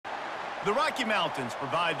The Rocky Mountains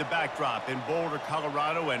provide the backdrop in Boulder,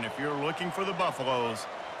 Colorado, and if you're looking for the Buffaloes,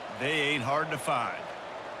 they ain't hard to find.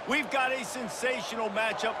 We've got a sensational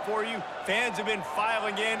matchup for you. Fans have been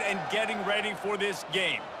filing in and getting ready for this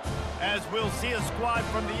game, as we'll see a squad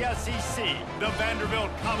from the SEC, the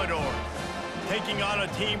Vanderbilt Commodores, taking on a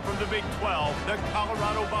team from the Big 12, the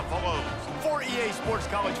Colorado Buffaloes. For EA Sports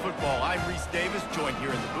College Football, I'm Reese Davis, joined here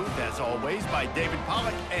in the booth, as always, by David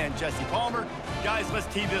Pollack and Jesse Palmer. Guys, let's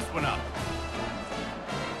tee this one up.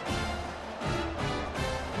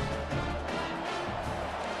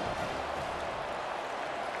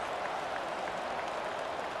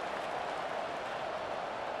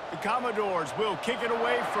 The Commodores will kick it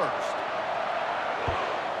away first.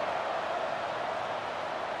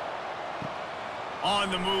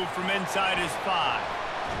 On the move from inside his 5.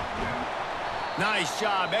 Nice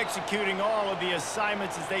job executing all of the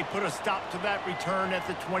assignments as they put a stop to that return at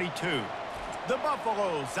the 22. The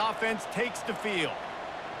Buffaloes offense takes the field.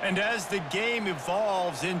 And as the game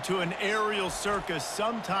evolves into an aerial circus,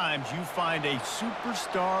 sometimes you find a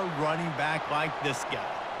superstar running back like this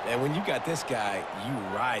guy. And when you got this guy, you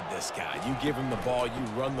ride this guy. You give him the ball, you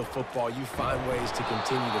run the football, you find ways to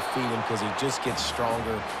continue to feed him because he just gets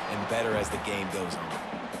stronger and better as the game goes on.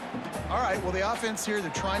 All right, well, the offense here,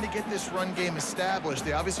 they're trying to get this run game established.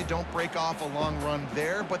 They obviously don't break off a long run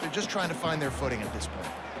there, but they're just trying to find their footing at this point.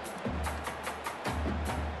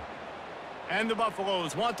 And the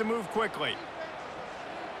Buffaloes want to move quickly.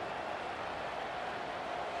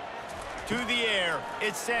 To the air,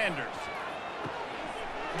 it's Sanders.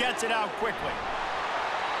 Gets it out quickly.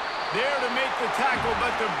 There to make the tackle,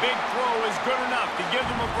 but the big throw is good enough to give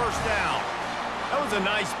them a first down. That was a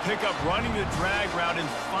nice pickup, running the drag route and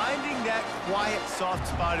finding that quiet, soft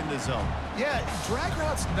spot in the zone. Yeah, drag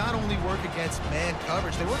routes not only work against man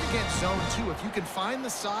coverage, they work against zone too. If you can find the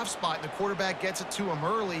soft spot and the quarterback gets it to him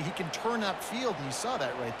early, he can turn upfield, and you saw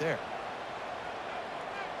that right there.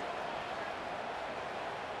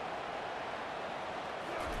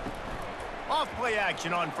 Off-play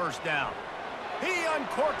action on first down. He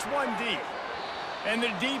uncorks one deep. And the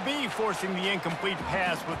DB forcing the incomplete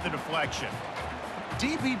pass with the deflection.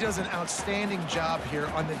 DB does an outstanding job here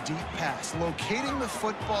on the deep pass, locating the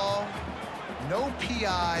football, no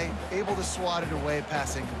PI, able to swat it away,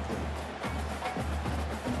 pass incomplete.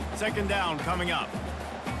 Second down coming up.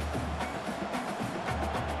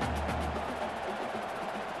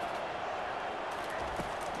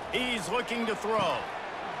 He's looking to throw.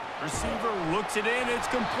 Receiver looks it in, it's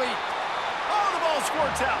complete. Oh, the ball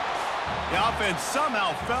squirts out. The offense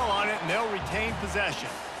somehow fell on it, and they'll retain possession.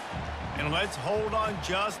 And let's hold on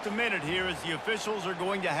just a minute here as the officials are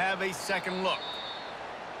going to have a second look.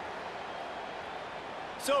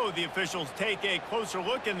 So the officials take a closer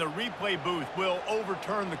look, and the replay booth will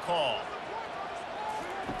overturn the call.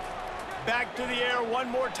 Back to the air one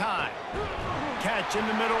more time. Catch in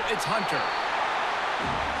the middle, it's Hunter.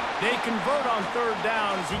 They convert on third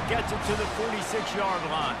down as he gets it to the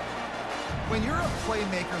 46-yard line. When you're a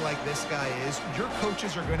playmaker like this guy is, your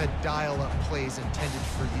coaches are going to dial up plays intended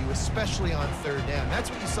for you, especially on third down.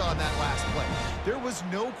 That's what you saw in that last play. There was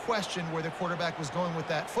no question where the quarterback was going with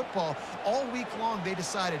that football. All week long, they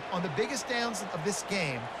decided on the biggest downs of this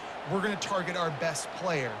game, we're going to target our best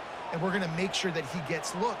player, and we're going to make sure that he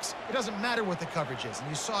gets looks. It doesn't matter what the coverage is, and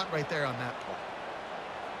you saw it right there on that play.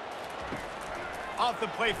 Off the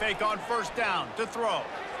play fake on first down to throw.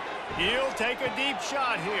 He'll take a deep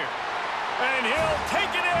shot here. And he'll take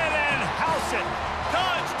it in and house it.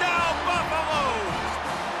 Touchdown, Buffaloes!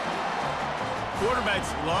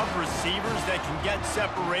 Quarterbacks love receivers that can get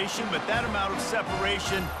separation, but that amount of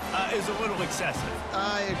separation is a little excessive.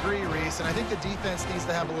 I agree, Reese, and I think the defense needs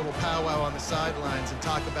to have a little powwow on the sidelines and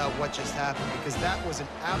talk about what just happened, because that was an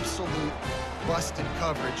absolute busted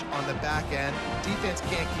coverage on the back end. Defense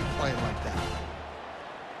can't keep playing like that.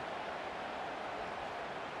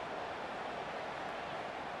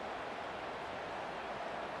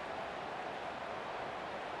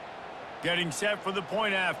 Getting set for the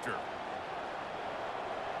point after.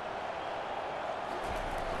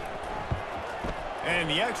 And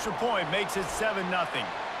the extra point makes it 7-0.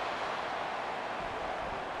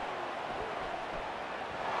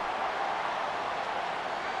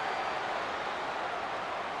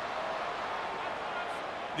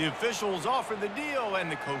 The officials offer the deal,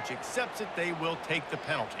 and the coach accepts it. They will take the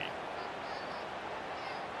penalty.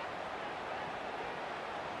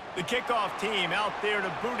 The kickoff team out there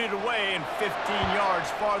to boot it away and 15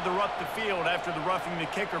 yards farther up the field after the roughing the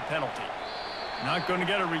kicker penalty. Not going to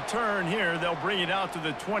get a return here. They'll bring it out to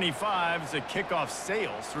the 25 as the kickoff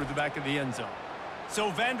sails through the back of the end zone.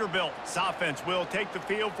 So Vanderbilt's offense will take the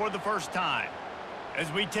field for the first time. As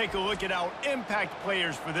we take a look at our impact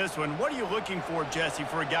players for this one, what are you looking for, Jesse,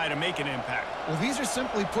 for a guy to make an impact? Well, these are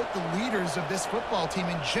simply put the leaders of this football team,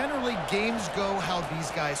 and generally games go how these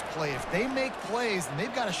guys play. If they make plays, then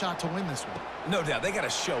they've got a shot to win this one. No doubt, they got to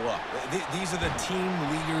show up. These are the team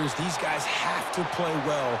leaders. These guys have to play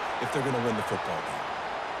well if they're going to win the football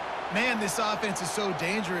game. Man, this offense is so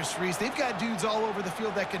dangerous, Reese. They've got dudes all over the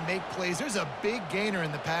field that can make plays. There's a big gainer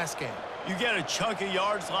in the pass game. You get a chunk of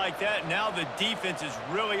yards like that, now the defense is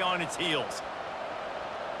really on its heels.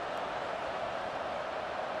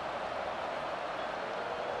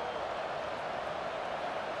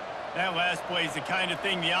 That last play is the kind of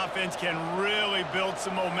thing the offense can really build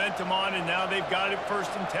some momentum on, and now they've got it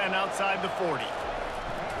 1st and 10 outside the 40.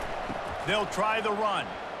 They'll try the run.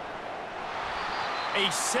 A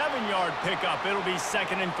 7-yard pickup. It'll be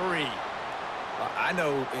 2nd and 3. I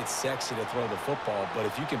know it's sexy to throw the football, but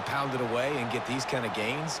if you can pound it away and get these kind of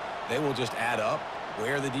gains, they will just add up,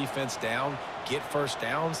 wear the defense down, get first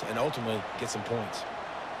downs, and ultimately get some points.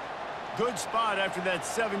 Good spot after that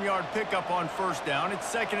 7-yard pickup on 1st down.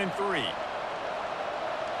 It's 2nd and 3.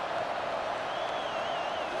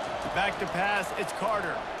 Back to pass. It's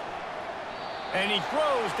Carter. And he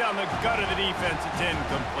throws down the gut of the defense. It's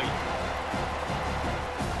incomplete.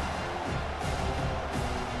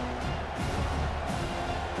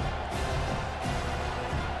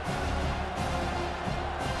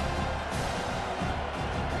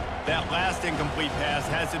 That last incomplete pass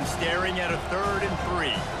has him staring at a 3rd and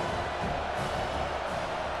 3.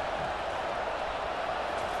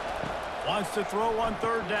 Wants to throw on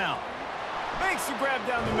 3rd down. Makes the grab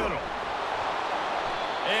down the middle.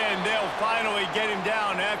 And they'll finally get him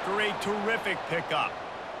down after a terrific pickup.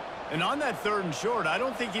 And on that 3rd and short, I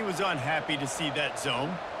don't think he was unhappy to see that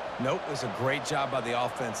zone. Nope, it was a great job by the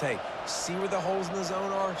offense. Hey, see where the holes in the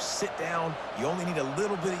zone are? Sit down. You only need a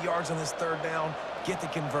little bit of yards on this 3rd down. Get the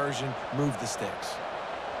conversion, move the sticks.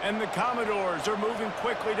 And the Commodores are moving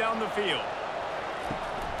quickly down the field.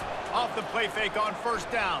 Off the play fake on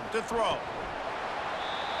 1st down to throw.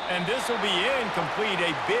 And this will be incomplete.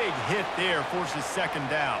 A big hit there forces 2nd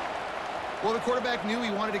down. Well, the quarterback knew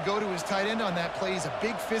he wanted to go to his tight end on that play. He's a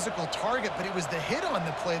big physical target, but it was the hit on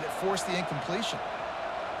the play that forced the incompletion.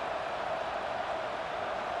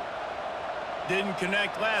 Didn't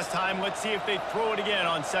connect last time. Let's see if they throw it again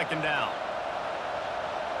on 2nd down.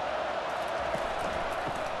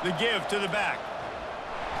 The give to the back.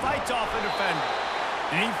 Fights off a defender.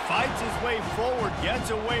 And he fights his way forward, gets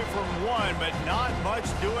away from one, but not much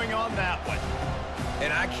doing on that one.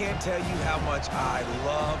 And I can't tell you how much I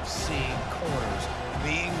love seeing corners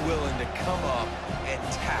being willing to come up and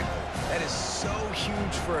tackle. That is so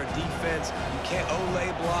huge for a defense. You can't olay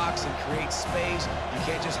blocks and create space. You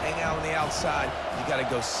can't just hang out on the outside. You got to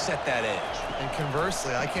go set that edge. And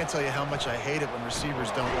conversely, I can't tell you how much I hate it when receivers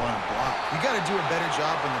don't want to block. You got to do a better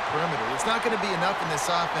job on the perimeter. It's not going to be enough in this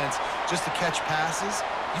offense just to catch passes.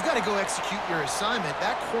 You've got to go execute your assignment.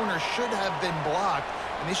 That corner should have been blocked,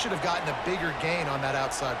 and they should have gotten a bigger gain on that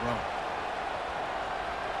outside run.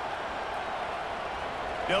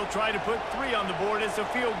 They'll try to put 3 on the board as the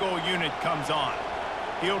field goal unit comes on.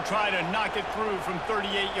 He'll try to knock it through from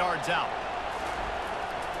 38 yards out.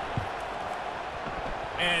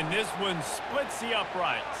 And this one splits the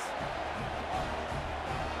uprights.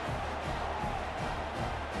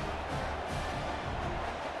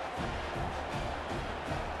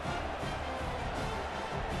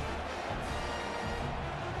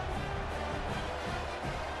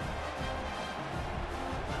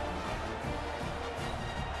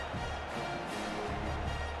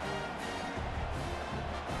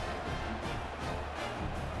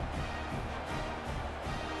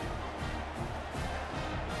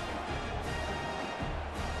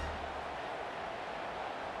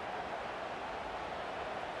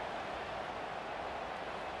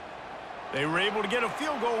 They were able to get a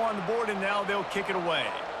field goal on the board, and now they'll kick it away.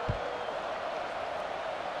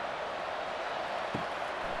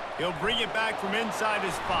 He'll bring it back from inside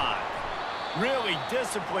his 5. Really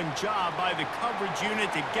disciplined job by the coverage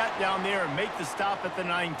unit to get down there and make the stop at the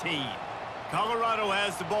 19. Colorado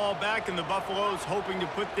has the ball back, and the Buffaloes hoping to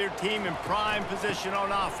put their team in prime position on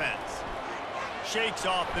offense. Shakes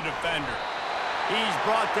off the defender. He's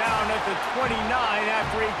brought down at the 29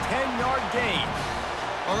 after a 10-yard gain.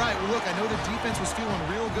 All right, well, look, I know the defense was feeling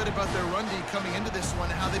real good about their run D coming into this one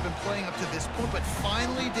and how they've been playing up to this point, but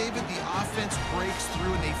finally, David, the offense breaks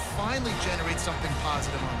through and they finally generate something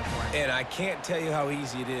positive on the play. And I can't tell you how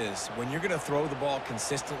easy it is. When you're going to throw the ball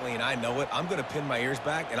consistently, and I know it, I'm going to pin my ears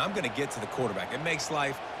back, and I'm going to get to the quarterback. It makes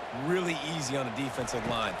life really easy on the defensive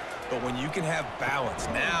line. But when you can have balance,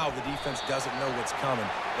 now the defense doesn't know what's coming.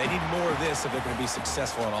 They need more of this if they're going to be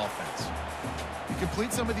successful on offense. You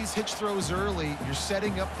complete some of these hitch throws early, you're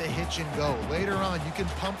setting up the hitch and go. Later on, you can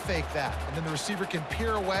pump fake that, and then the receiver can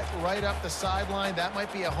pirouette right up the sideline. That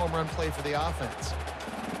might be a home run play for the offense.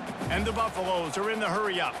 And the Buffaloes are in the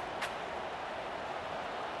hurry-up.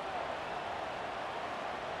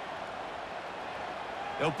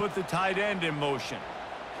 They'll put the tight end in motion.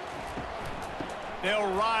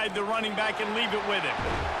 They'll ride the running back and leave it with him.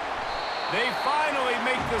 They finally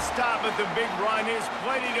make the stop, but the big run is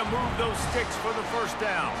plenty to move those sticks for the first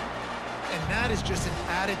down. And that is just an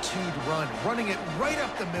attitude run, running it right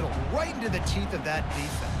up the middle, right into the teeth of that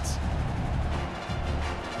defense.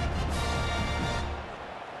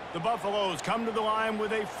 The Buffaloes come to the line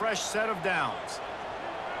with a fresh set of downs.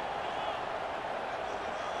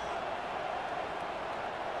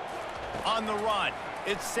 On the run,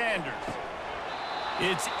 it's Sanders.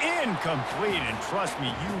 It's incomplete, and trust me,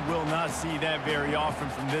 you will not see that very often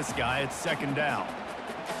from this guy. It's second down.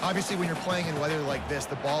 Obviously, when you're playing in weather like this,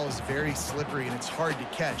 the ball is very slippery and it's hard to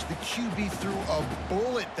catch. The QB threw a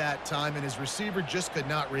bullet that time, and his receiver just could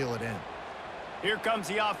not reel it in. Here comes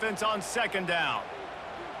the offense on second down.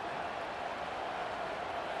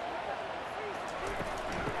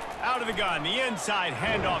 Out of the gun, the inside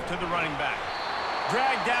handoff to the running back.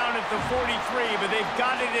 Dragged down at the 43, but they've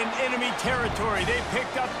got it in enemy territory. They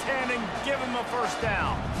picked up 10 and give him a first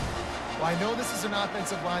down. Well, I know this is an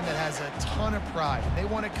offensive line that has a ton of pride. They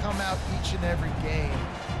want to come out each and every game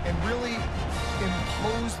and really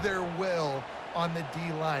impose their will on the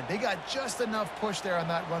D-line. They got just enough push there on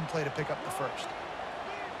that run play to pick up the first.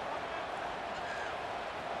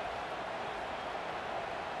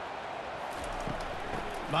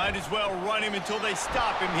 Might as well run him until they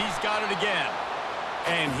stop him. He's got it again.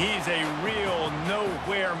 And he's a real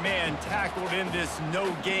nowhere man tackled in this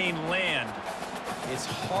no-gain land. It's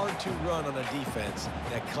hard to run on a defense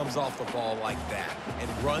that comes off the ball like that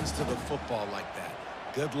and runs to the football like that.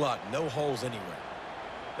 Good luck. No holes anywhere.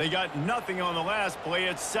 They got nothing on the last play.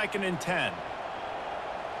 It's 2nd and 10.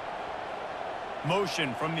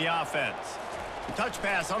 Motion from the offense. Touch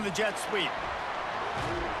pass on the jet sweep.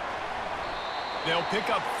 They'll pick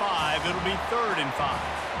up 5. It'll be 3rd and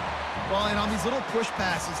 5. Well, and on these little push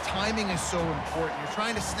passes, timing is so important. You're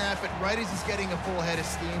trying to snap it right as he's getting a full head of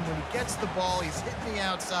steam. When he gets the ball, he's hitting the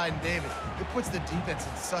outside, and David, it puts the defense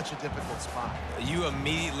in such a difficult spot. You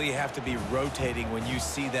immediately have to be rotating when you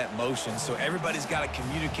see that motion, so everybody's got to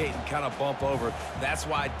communicate and kind of bump over. That's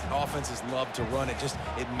why offenses love to run it.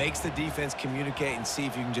 It makes the defense communicate and see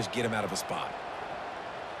if you can just get them out of a spot.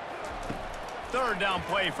 3rd down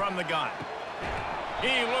play from the gun.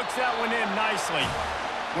 He looks that one in nicely.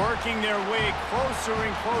 Working their way closer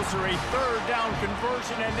and closer. A 3rd down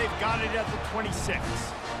conversion, and they've got it at the 26.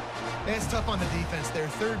 It's tough on the defense there.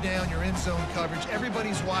 3rd down, you're in zone coverage.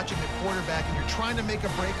 Everybody's watching the quarterback, and you're trying to make a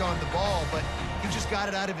break on the ball, but he just got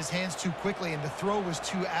it out of his hands too quickly, and the throw was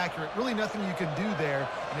too accurate. Really nothing you can do there,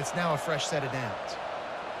 and it's now a fresh set of downs.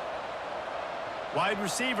 Wide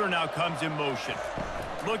receiver now comes in motion.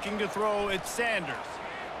 Looking to throw, it's Sanders.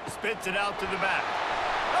 Spits it out to the back.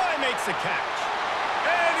 Oh, he makes the catch.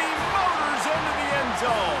 And he motors into the end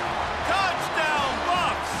zone. Touchdown,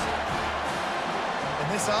 Buffs! And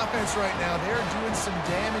this offense right now, they're doing some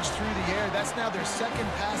damage through the air. That's now their 2nd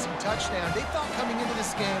passing touchdown. They thought coming into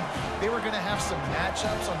this game they were going to have some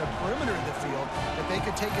matchups on the perimeter of the field that they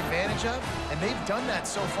could take advantage of, and they've done that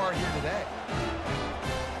so far here today.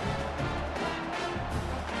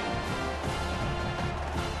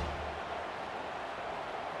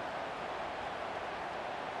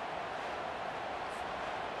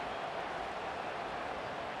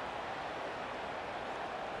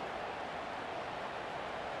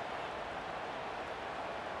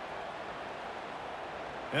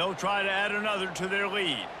 They'll try to add another to their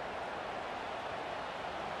lead.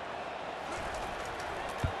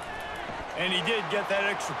 And he did get that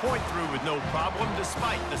extra point through with no problem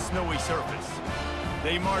despite the snowy surface.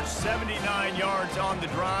 They marched 79 yards on the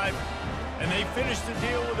drive, and they finished the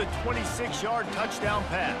deal with a 26-yard touchdown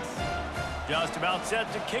pass. Just about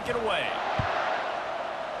set to kick it away.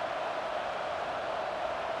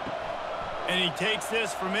 And he takes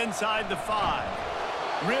this from inside the 5.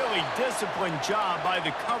 Really disciplined job by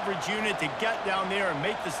the coverage unit to get down there and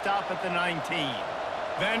make the stop at the 19.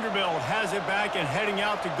 Vanderbilt has it back and heading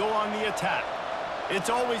out to go on the attack. It's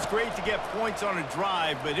always great to get points on a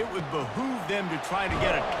drive, but it would behoove them to try to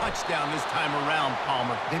get a touchdown this time around,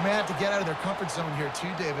 Palmer. They may have to get out of their comfort zone here too,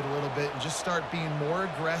 David, a little bit and just start being more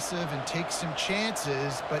aggressive and take some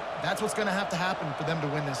chances, but that's what's going to have to happen for them to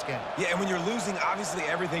win this game. Yeah, and when you're losing, obviously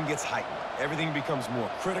everything gets heightened. Everything becomes more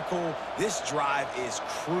critical. This drive is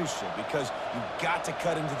crucial because you've got to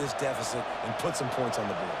cut into this deficit and put some points on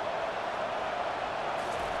the board.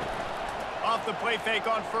 Off the play fake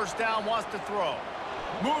on first down, wants to throw.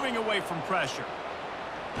 Moving away from pressure.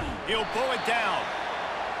 He'll pull it down.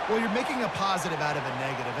 Well, you're making a positive out of a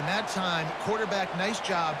negative. And that time, quarterback, nice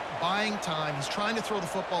job buying time. He's trying to throw the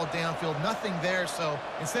football downfield. Nothing there. So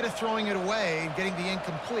instead of throwing it away and getting the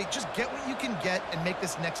incomplete, just get what you can get and make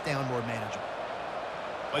this next down more manageable.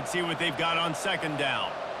 Let's see what they've got on second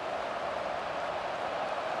down.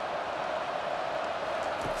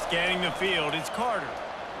 Scanning the field, it's Carter.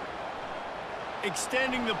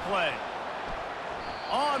 Extending the play.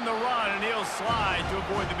 On the run, and he'll slide to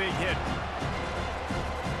avoid the big hit.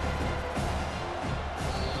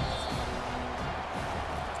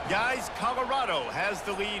 Guys, Colorado has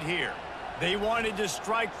the lead here. They wanted to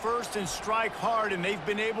strike first and strike hard, and they've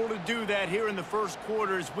been able to do that here in the first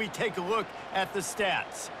quarter as we take a look at the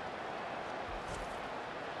stats.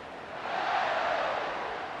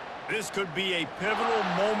 This could be a pivotal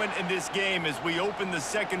moment in this game as we open the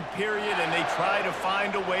second period and they try to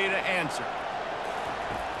find a way to answer.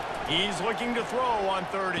 He's looking to throw on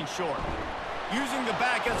third and short. Using the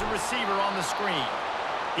back as a receiver on the screen.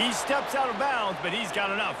 He steps out of bounds, but he's got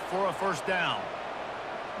enough for a first down.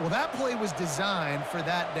 Well, that play was designed for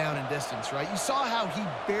that down and distance, right? You saw how he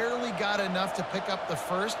barely got enough to pick up the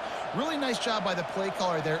first. Really nice job by the play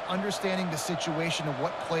caller there, understanding the situation and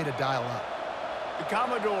what play to dial up. The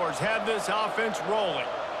Commodores have this offense rolling.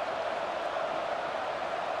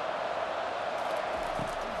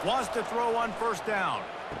 Wants to throw on first down.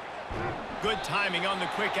 Good timing on the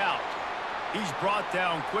quick out. He's brought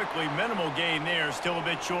down quickly. Minimal gain there. Still a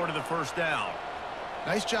bit short of the first down.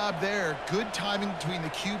 Nice job there. Good timing between the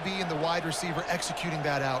QB and the wide receiver executing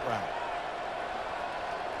that out route.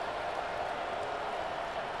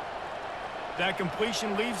 That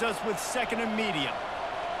completion leaves us with second and medium.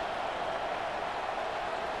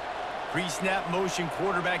 Pre-snap motion,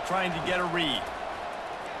 quarterback trying to get a read.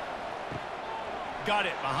 Got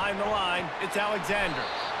it behind the line. It's Alexander.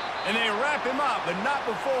 And they wrap him up, but not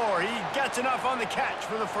before he gets enough on the catch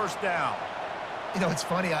for the first down. You know, it's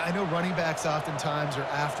funny. I know running backs oftentimes are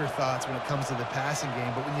afterthoughts when it comes to the passing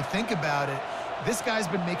game, but when you think about it, this guy's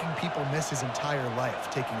been making people miss his entire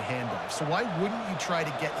life taking handoffs. So why wouldn't you try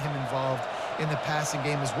to get him involved in the passing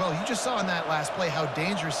game as well? You just saw in that last play how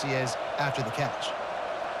dangerous he is after the catch.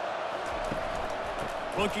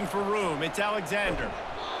 Looking for room. It's Alexander.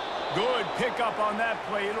 Good pickup on that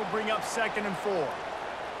play. It'll bring up second and 4.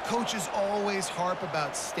 Coaches always harp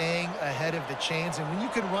about staying ahead of the chains, and when you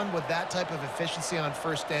can run with that type of efficiency on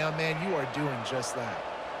first down, man, you are doing just that.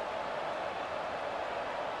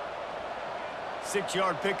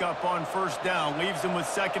 6-yard pickup on first down leaves them with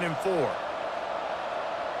second and 4.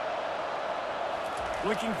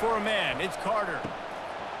 Looking for a man. It's Carter.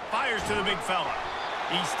 Fires to the big fella.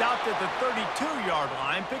 He stopped at the 32-yard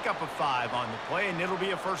line. Pick up a 5 on the play, and it'll be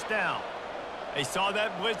a first down. They saw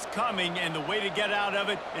that blitz coming, and the way to get out of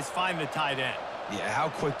it is find the tight end. Yeah, how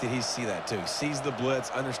quick did he see that, too? Sees the blitz,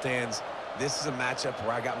 understands this is a matchup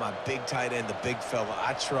where I got my big tight end, the big fella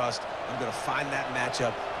I trust. I'm going to find that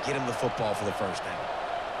matchup, get him the football for the first down.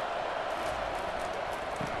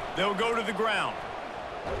 They'll go to the ground.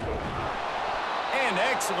 And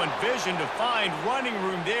excellent vision to find running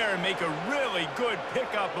room there and make a really good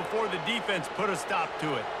pickup before the defense put a stop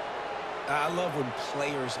to it. I love when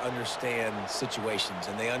players understand situations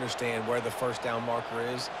and they understand where the first down marker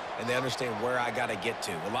is and they understand where I got to get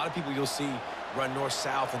to. A lot of people you'll see run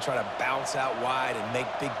north-south and try to bounce out wide and make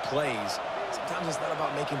big plays. Sometimes it's not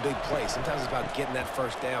about making big plays. Sometimes it's about getting that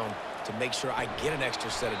first down to make sure I get an extra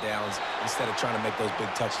set of downs instead of trying to make those big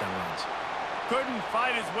touchdown runs. Couldn't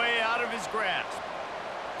fight his way out of his grasp.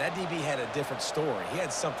 That DB had a different story. He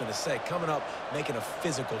had something to say, coming up, making a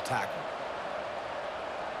physical tackle.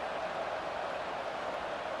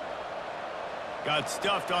 Got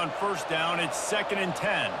stuffed on first down. It's second and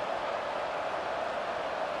 10.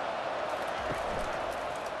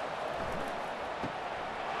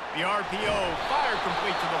 The RPO, fire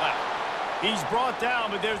complete to the left. He's brought down,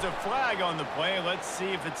 but there's a flag on the play. Let's see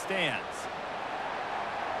if it stands.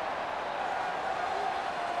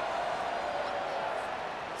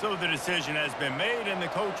 So the decision has been made, and the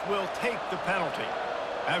coach will take the penalty.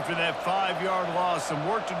 After that 5-yard loss, some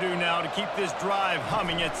work to do now to keep this drive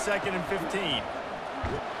humming at second and 15.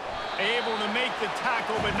 Able to make the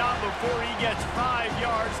tackle, but not before he gets 5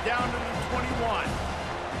 yards down to the 21.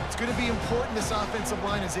 It's going to be important this offensive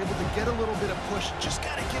line is able to get a little bit of push. Just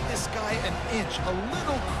got to give this guy an inch, a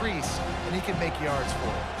little crease, and he can make yards for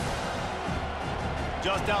it.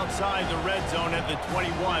 Just outside the red zone at the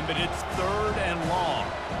 21, but it's 3rd and long.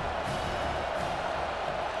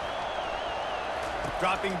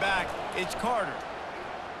 Dropping back, it's Carter.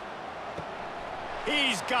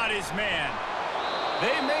 He's got his man.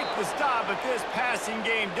 They make the stop, but this passing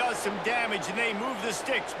game does some damage, and they move the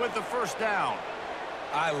Stix with the 1st down.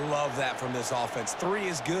 I love that from this offense. 3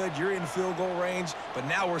 is good. You're in field goal range, but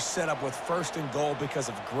now we're set up with 1st and goal because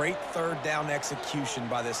of great 3rd down execution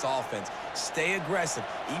by this offense. Stay aggressive.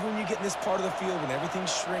 Even when you get in this part of the field, when everything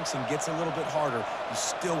shrinks and gets a little bit harder, you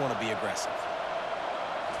still want to be aggressive.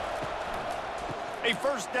 A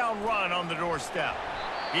 1st down run on the doorstep.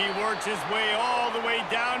 He works his way all the way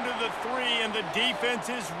down to the 3, and the defense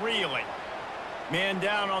is reeling. Man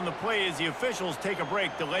down on the play as the officials take a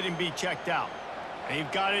break to let him be checked out. They've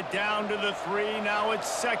got it down to the 3. Now it's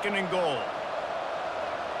 2nd and goal.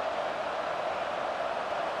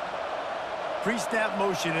 Pre-snap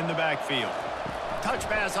motion in the backfield. Touch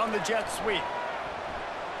pass on the jet sweep.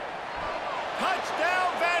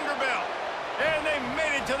 Touchdown, Vanderbilt! And they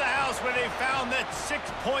made it to the house where they found that 6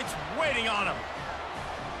 points waiting on them.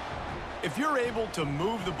 If you're able to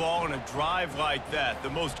move the ball in a drive like that, the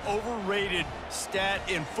most overrated stat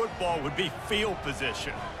in football would be field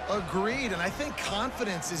position. Agreed, and I think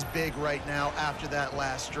confidence is big right now after that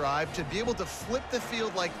last drive. To be able to flip the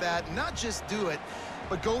field like that, not just do it,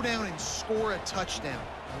 but go down and score a touchdown.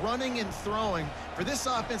 Running and throwing, for this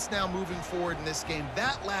offense now moving forward in this game,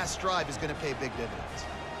 that last drive is going to pay big dividends.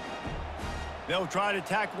 They'll try to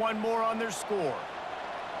tack one more on their score.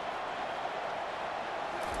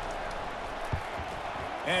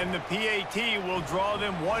 And the PAT will draw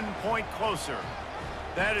them 1 point closer.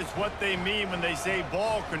 That is what they mean when they say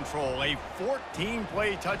ball control, a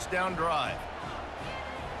 14-play touchdown drive.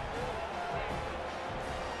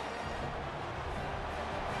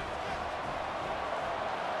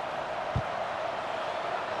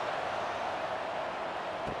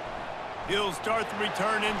 He'll start the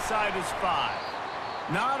return inside his 5.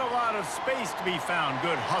 Not a lot of space to be found.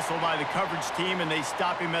 Good hustle by the coverage team, and they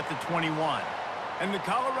stop him at the 21. And the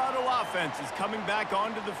Colorado offense is coming back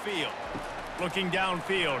onto the field. Looking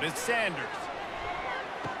downfield, it's Sanders.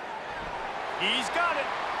 He's got it.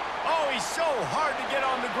 Oh, he's so hard to get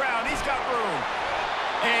on the ground. He's got room.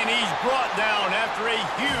 And he's brought down after a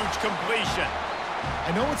huge completion.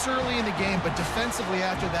 I know it's early in the game, but defensively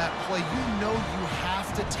after that play, you know you have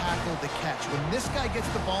to tackle the catch. When this guy gets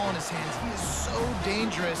the ball in his hands, he is so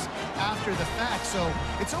dangerous after the fact. So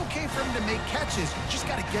it's okay for him to make catches. You just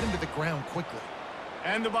got to get him to the ground quickly.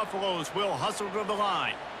 And the Buffaloes will hustle to the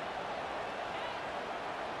line.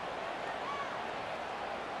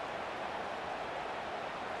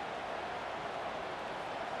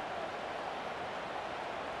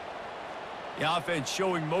 The offense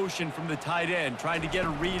showing motion from the tight end, trying to get a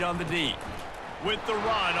read on the D. With the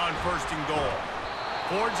run on 1st and goal.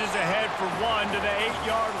 Forges ahead for 1 to the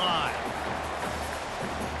 8-yard line.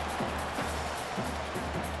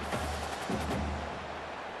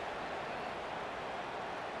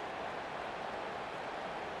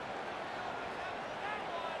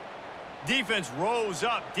 Defense rose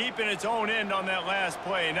up deep in its own end on that last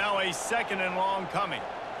play. Now a 2nd and long coming.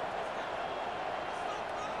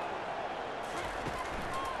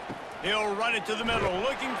 He'll run it to the middle,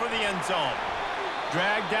 looking for the end zone.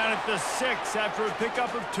 Dragged down at the 6 after a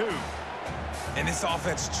pickup of 2. And this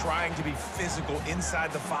offense trying to be physical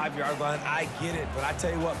inside the 5-yard line. I get it, but I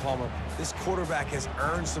tell you what, Palmer, this quarterback has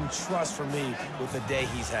earned some trust from me with the day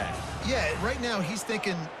he's had. Yeah, right now he's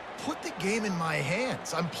thinking, put the game in my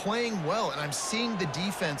hands. I'm playing well, and I'm seeing the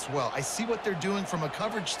defense well. I see what they're doing from a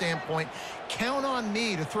coverage standpoint. Count on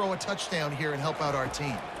me to throw a touchdown here and help out our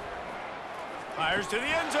team. Fires to the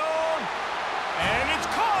end zone, and it's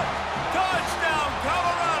caught! Touchdown,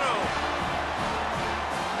 Colorado!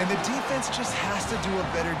 And the defense just has to do a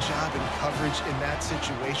better job in coverage in that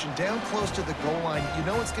situation. Down close to the goal line, you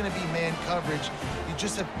know it's going to be man coverage. You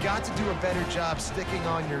just have got to do a better job sticking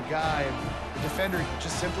on your guy. The defender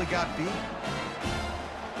just simply got beat.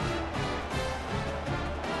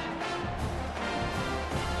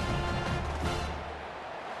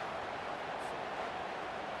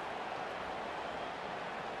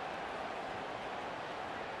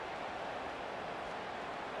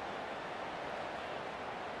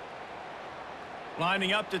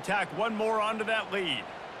 Lining up to tack one more onto that lead.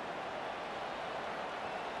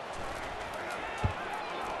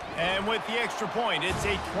 And with the extra point, it's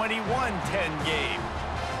a 21-10 game.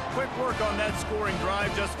 Quick work on that scoring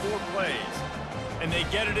drive, just 4 plays. And they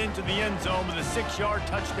get it into the end zone with a 6-yard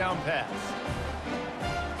touchdown pass.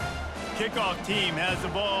 Kickoff team has the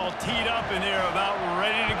ball teed up and they're about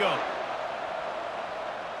ready to go.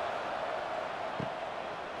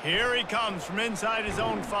 Here he comes from inside his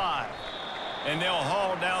own 5. And they'll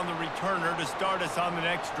haul down the returner to start us on the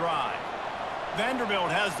next drive.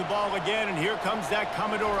 Vanderbilt has the ball again, and here comes that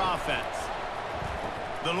Commodore offense.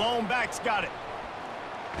 The lone back's got it.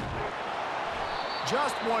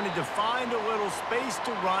 Just wanted to find a little space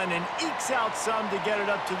to run and ekes out some to get it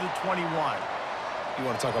up to the 21. You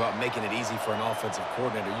want to talk about making it easy for an offensive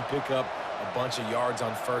coordinator. You pick up a bunch of yards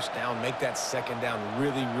on first down, make that second down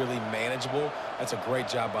really, really manageable. That's a great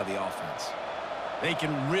job by the offense. They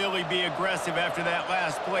can really be aggressive after that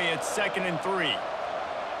last play. It's 2nd and 3.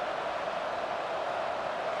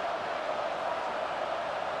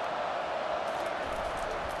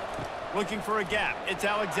 Looking for a gap. It's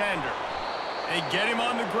Alexander. They get him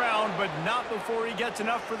on the ground, but not before he gets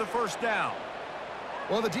enough for the first down.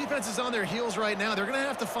 Well, the defense is on their heels right now. They're going to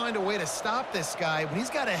have to find a way to stop this guy. When he's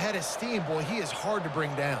got a head of steam, boy, he is hard to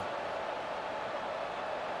bring down.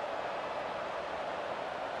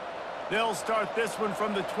 They'll start this one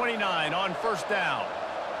from the 29 on first down.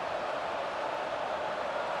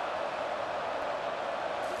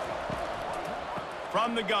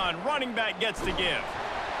 From the gun, running back gets to give.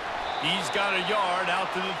 He's got a yard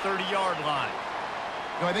out to the 30-yard line.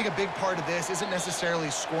 You know, I think a big part of this isn't necessarily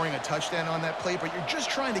scoring a touchdown on that play, but you're just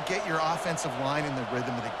trying to get your offensive line in the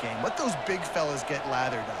rhythm of the game. Let those big fellas get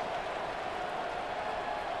lathered up.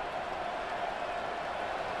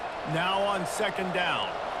 Now on 2nd down.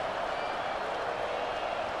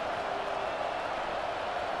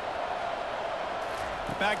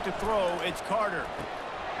 Back to throw, it's Carter.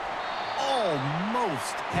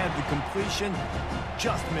 Almost had the completion,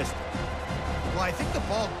 just missed it. Well, I think the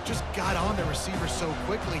ball just got on the receiver so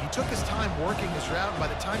quickly. He took his time working his route, and by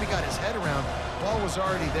the time he got his head around, the ball was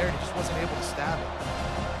already there, and he just wasn't able to stab it.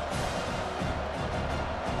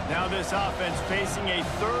 Now this offense facing a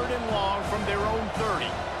 3rd and long from their own 30.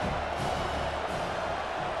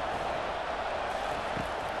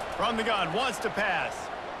 From the gun, wants to pass.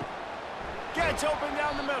 Gets open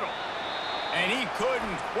down the middle. And he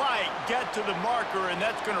couldn't quite get to the marker, and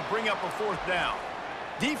that's going to bring up a 4th down.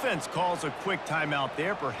 Defense calls a quick timeout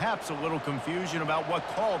there, perhaps a little confusion about what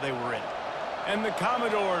call they were in. And the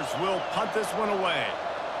Commodores will punt this one away.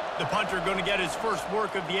 The punter going to get his first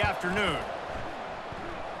work of the afternoon.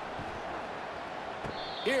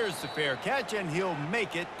 Here's the fair catch, and he'll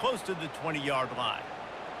make it close to the 20-yard line.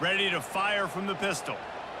 Ready to fire from the pistol.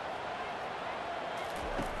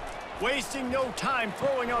 Wasting no time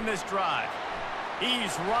throwing on this drive.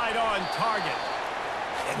 He's right on target.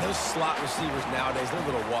 And those slot receivers nowadays, they're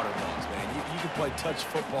little water dogs, man. You can play touch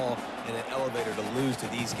football in an elevator to lose to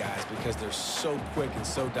these guys because they're so quick and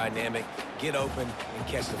so dynamic. Get open and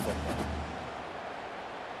catch the football.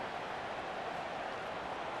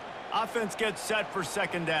 Offense gets set for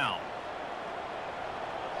 2nd down.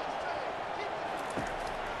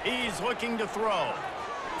 He's looking to throw.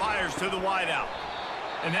 Fires to the wideout.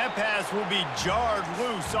 And that pass will be jarred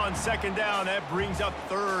loose on 2nd down. That brings up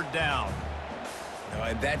 3rd down.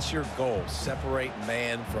 And that's your goal. Separate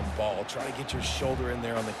man from ball. Try to get your shoulder in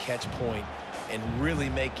there on the catch point and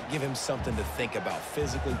really give him something to think about.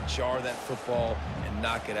 Physically jar that football and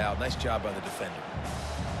knock it out. Nice job by the defender.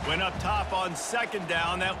 Went up top on 2nd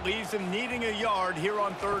down. That leaves him needing a yard here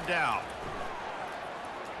on 3rd down.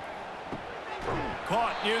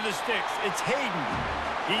 Caught near the sticks. It's Hayden.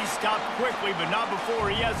 He stopped quickly, but not before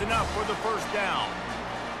he has enough for the 1st down.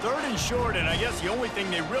 3rd and short, and I guess the only thing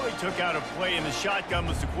they really took out of play in the shotgun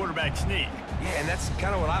was the quarterback sneak. Yeah, and that's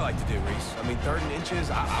kind of what I like to do, Reese. I mean, 3rd and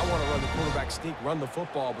inches, I want to run the quarterback sneak, run the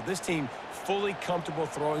football, but this team fully comfortable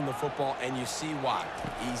throwing the football, and you see why.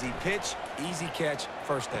 Easy pitch, easy catch,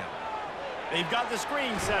 1st down. They've got the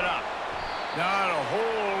screen set up. Not a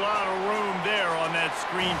whole lot of room there on that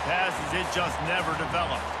screen pass as it just never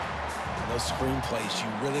developed. Those screen plays, you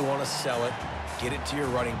really want to sell it, get it to your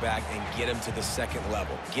running back, and get him to the 2nd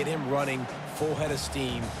level. Get him running full head of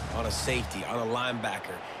steam on a safety, on a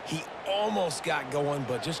linebacker. He almost got going,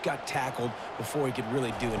 but just got tackled before he could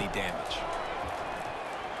really do any damage.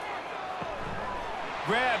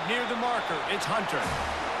 Grab near the marker. It's Hunter.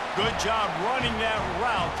 Good job running that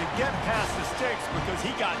route to get past the sticks because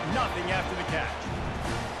he got nothing after the catch.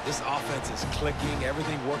 This offense is clicking,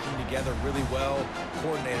 everything working together really well.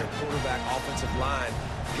 Coordinator, quarterback, offensive line.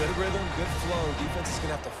 Good rhythm, good flow. Defense is going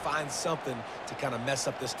to have to find something to kind of mess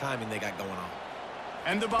up this timing they got going on.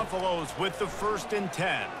 And the Buffaloes with the 1st and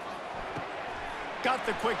 10. Got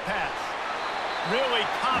the quick pass. Really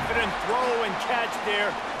confident throw and catch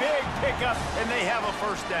there. Big pickup, and they have a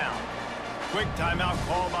first down. Quick timeout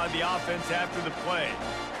call by the offense after the play.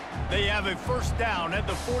 They have a first down at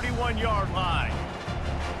the 41-yard line.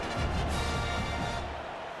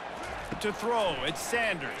 To throw, it's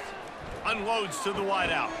Sanders. Unloads to the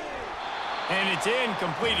wideout. And it's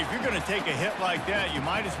incomplete. If you're going to take a hit like that, you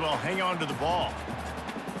might as well hang on to the ball.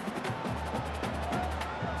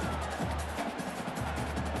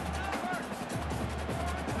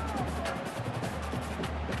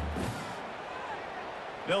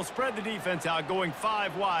 They'll spread the defense out, going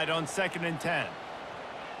 5 wide on 2nd and 10.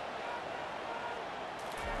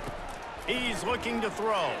 He's looking to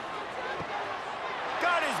throw.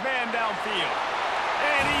 Got his man downfield.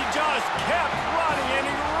 And he just kept running, and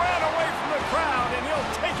he ran away from the crowd, and he'll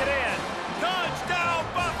take it in. Touchdown,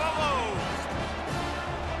 Buffaloes!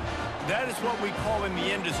 That is what we call in the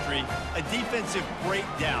industry a defensive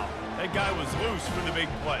breakdown. That guy was loose for the big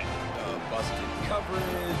play. Busted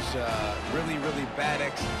coverage, really, really bad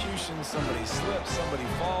execution. Somebody slips, somebody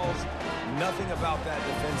falls. Nothing about that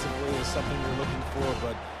defensively is something you're looking for,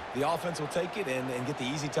 but the offense will take it and get the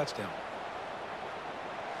easy touchdown.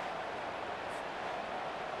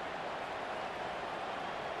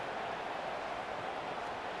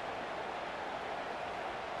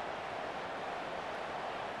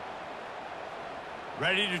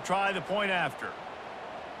 Ready to try the point after.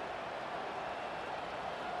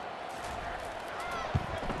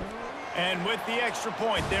 And with the extra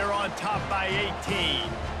point, they're on top by 18.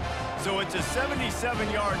 So it's a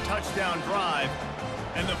 77-yard touchdown drive,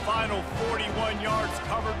 and the final 41 yards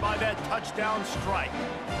covered by that touchdown strike.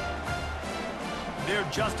 They're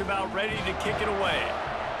just about ready to kick it away.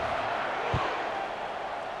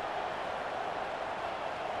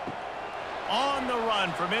 On the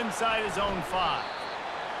run from inside his own 5.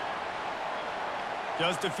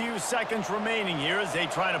 Just a few seconds remaining here as they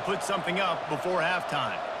try to put something up before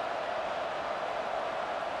halftime.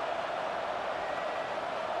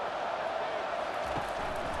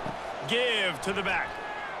 Give to the back.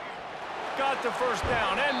 Got the first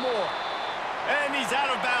down and more. And he's out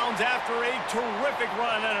of bounds after a terrific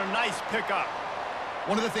run and a nice pickup.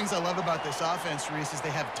 One of the things I love about this offense, Reese, is they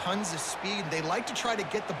have tons of speed. They like to try to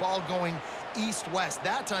get the ball going east-west.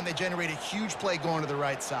 That time they generate a huge play going to the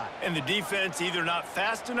right side. And the defense either not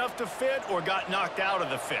fast enough to fit or got knocked out of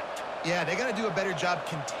the fit. Yeah, they got to do a better job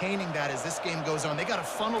containing that as this game goes on. They got to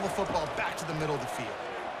funnel the football back to the middle of the field.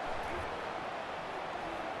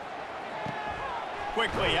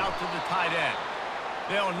 Quickly out to the tight end.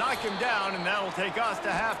 They'll knock him down, and that'll take us to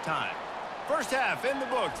halftime. First half in the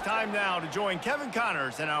books. Time now to join Kevin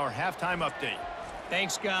Connors in our halftime update.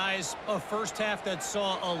 Thanks, guys. A first half that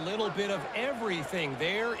saw a little bit of everything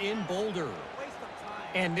there in Boulder.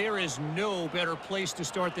 And there is no better place to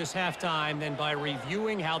start this halftime than by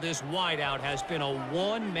reviewing how this wideout has been a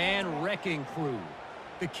one-man wrecking crew.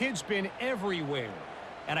 The kid's been everywhere.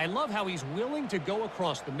 And I love how he's willing to go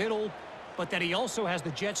across the middle, but that he also has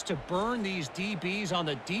the jets to burn these DBs on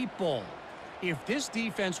the deep ball. If this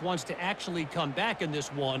defense wants to actually come back in this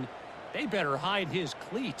one, they better hide his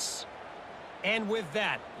cleats. And with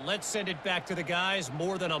that, let's send it back to the guys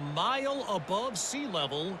more than a mile above sea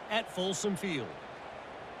level at Folsom Field.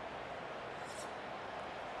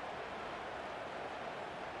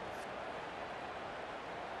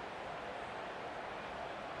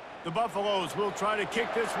 The Buffaloes will try to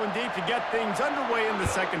kick this one deep to get things underway in the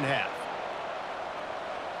second half.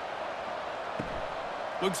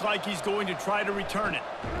 Looks like he's going to try to return it.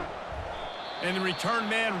 And the return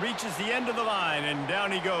man reaches the end of the line, and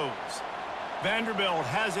down he goes. Vanderbilt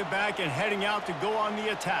has it back and heading out to go on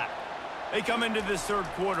the attack. They come into this third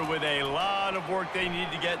quarter with a lot of work they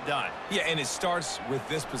need to get done. Yeah, and it starts with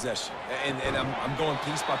this possession. And I'm going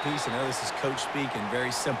piece by piece. I know this is coach speak and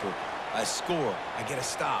very simple. I score. I get a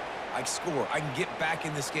stop. I score. I can get back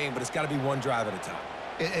in this game, but it's got to be one drive at a time.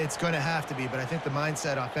 It's going to have to be, but I think the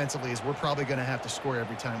mindset offensively is we're probably going to have to score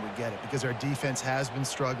every time we get it because our defense has been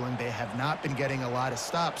struggling. They have not been getting a lot of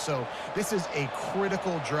stops, so this is a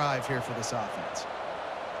critical drive here for this offense.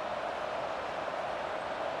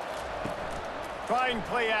 Trying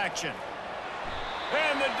play action.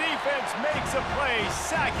 And the defense makes a play,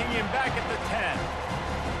 sacking him back at the 10.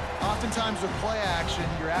 Oftentimes with play action,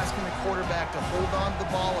 you're asking the quarterback to hold on to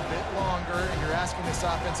the ball a bit longer, and you're asking this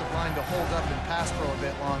offensive line to hold up and pass pro a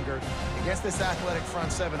bit longer. Against this athletic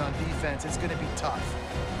front seven on defense, it's going to be tough.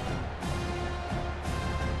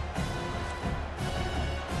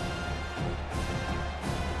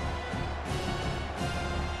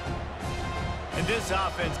 And this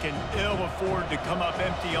offense can ill afford to come up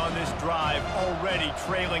empty on this drive, already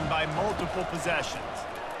trailing by multiple possessions.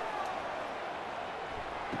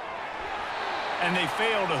 and they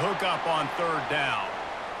fail to hook up on third down.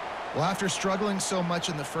 Well, after struggling so much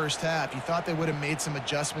in the first half, you thought they would have made some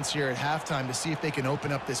adjustments here at halftime to see if they can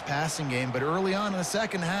open up this passing game. But early on in the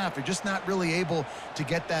second half, they're just not really able to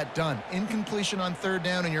get that done. Incompletion on third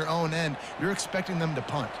down in your own end, you're expecting them to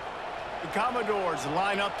punt. The Commodores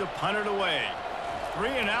line up to punt it away. 3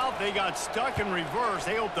 and out, they got stuck in reverse.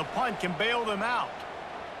 They hope the punt can bail them out.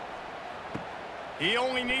 He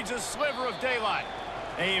only needs a sliver of daylight.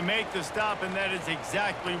 They make the stop, and that is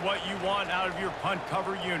exactly what you want out of your punt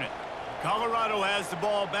cover unit. Colorado has the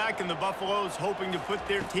ball back, and the Buffaloes hoping to put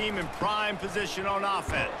their team in prime position on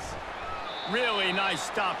offense. Really nice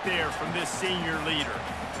stop there from this senior leader.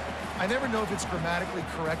 I never know if it's grammatically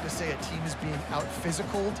correct to say a team is being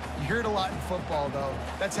out-physicaled. You hear it a lot in football, though.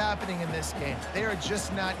 That's happening in this game. They are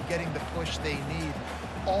just not getting the push they need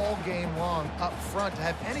all game long up front to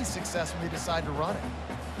have any success when they decide to run it.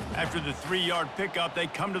 After the 3-yard pickup, they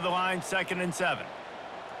come to the line 2nd and 7.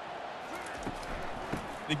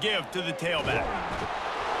 The give to the tailback.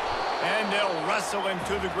 And they'll wrestle him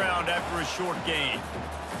to the ground after a short gain.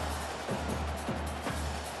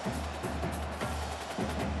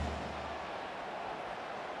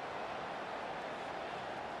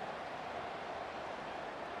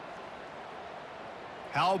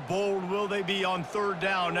 How bold will they be on third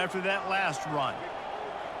down after that last run?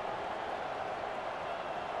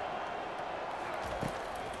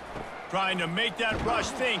 Trying to make that rush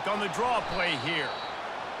think on the draw play here.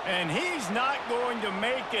 And he's not going to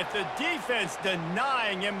make it. The defense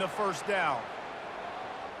denying him the first down.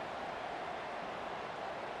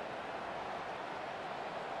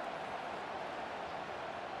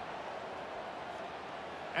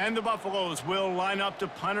 And the Buffaloes will line up to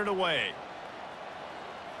punt it away.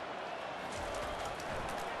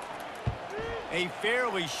 A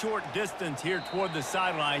fairly short distance here toward the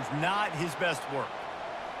sidelines, not his best work.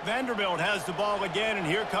 Vanderbilt has the ball again, and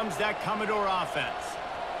here comes that Commodore offense.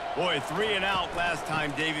 Boy, 3 and out last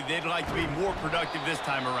time, David. They'd like to be more productive this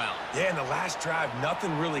time around. Yeah, in the last drive,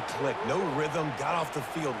 nothing really clicked. No rhythm, got off the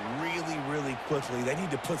field really quickly. They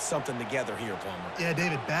need to put something together here, Palmer. Yeah,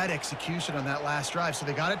 David, bad execution on that last drive, so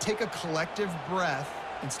they got to take a collective breath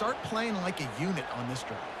and start playing like a unit on this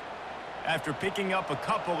drive. After picking up a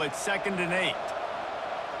couple at 2nd and 8.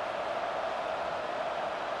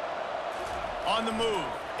 On the move,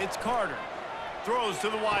 it's Carter. Throws to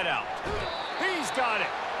the wideout. He's got it.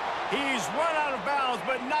 He's run out of bounds,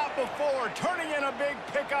 but not before. Turning in a big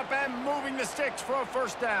pickup and moving the sticks for a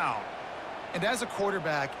first down. And as a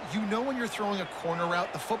quarterback, you know when you're throwing a corner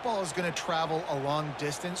route, the football is going to travel a long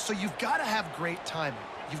distance, so you've got to have great timing.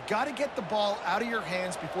 You've got to get the ball out of your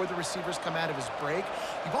hands before the receivers come out of his break.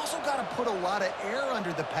 You've also got to put a lot of air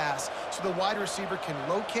under the pass so the wide receiver can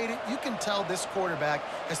locate it. You can tell this quarterback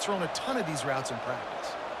has thrown a ton of these routes in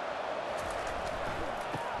practice.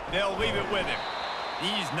 They'll leave it with him.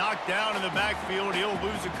 He's knocked down in the backfield. He'll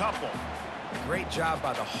lose a couple. Great job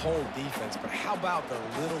by the whole defense, but how about the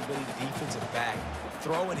little bitty defensive back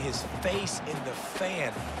throwing his face in the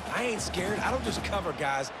fan? I ain't scared. I don't just cover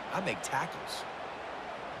guys. I make tackles.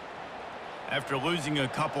 After losing a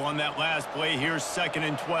couple on that last play, here's 2nd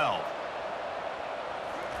and 12.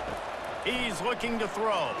 He's looking to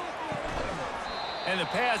throw. And the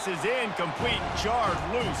pass is incomplete, jarred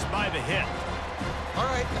loose by the hit. All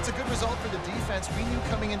right, that's a good result for the defense. We knew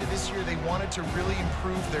coming into this year they wanted to really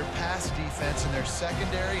improve their pass defense and their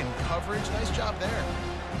secondary and coverage. Nice job there.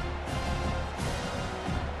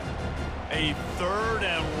 A 3rd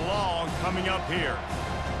and long coming up here.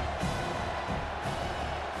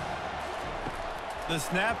 The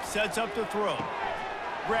snap sets up to throw.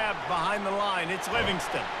 Grabbed behind the line. It's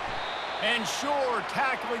Livingston. And sure,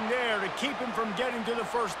 tackling there to keep him from getting to the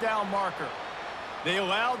first down marker. They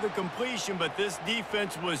allowed the completion, but this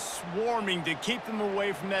defense was swarming to keep them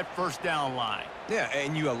away from that first down line. Yeah,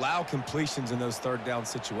 and you allow completions in those third down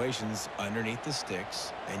situations underneath the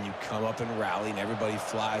sticks, and you come up and rally, and everybody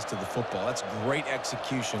flies to the football. That's great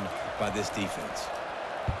execution by this defense.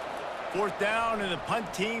 4th down, and the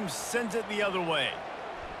punt team sends it the other way.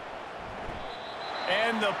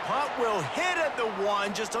 And the punt will hit at the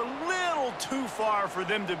 1, just a little too far for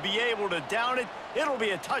them to be able to down it. It'll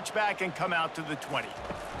be a touchback and come out to the 20.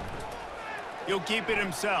 He'll keep it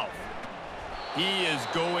himself. He is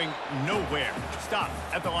going nowhere. Stop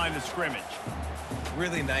at the line of scrimmage.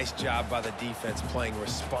 Really nice job by the defense playing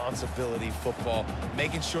responsibility football,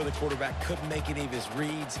 making sure the quarterback couldn't make any of his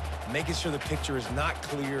reads, making sure the picture is not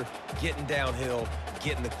clear, getting downhill,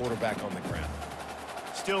 getting the quarterback on the ground.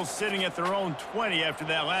 Still sitting at their own 20 after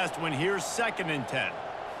that last one. Here's 2nd and 10.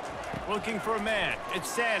 Looking for a man. It's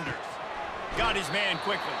Sanders. Got his man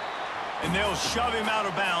quickly. And they'll shove him out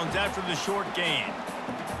of bounds after the short gain.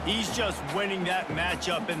 He's just winning that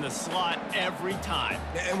matchup in the slot every time.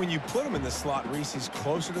 And when you put him in the slot, Reese, he's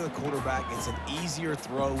closer to the quarterback. It's an easier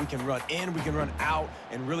throw. We can run in, we can run out,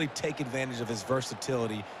 and really take advantage of his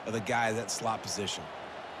versatility of the guy at that slot position.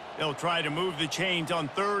 They'll try to move the chains on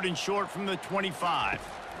 3rd and short from the 25.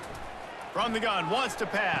 From the gun, wants to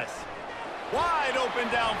pass. Wide open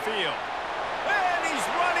downfield. And he's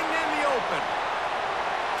running in the open.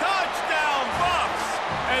 Touchdown, Bucks!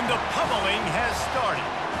 And the pummeling has started.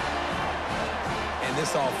 And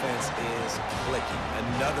this offense is clicking.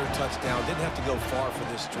 Another touchdown. Didn't have to go far for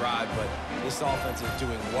this drive, but this offense is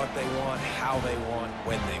doing what they want, how they want,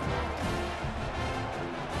 when they want.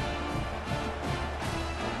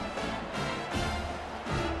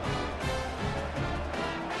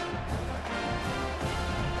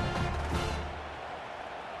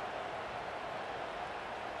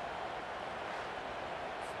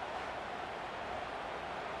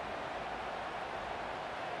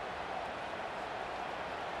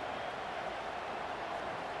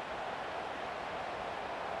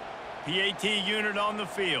 PAT unit on the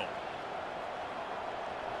field.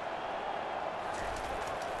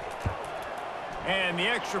 And the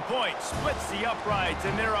extra point splits the uprights,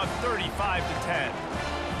 and they're up 35-10.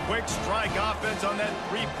 Quick strike offense on that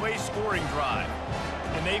 3-play scoring drive.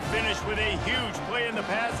 And they finish with a huge play in the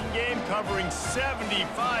passing game, covering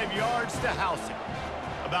 75 yards to house it.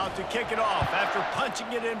 About to kick it off after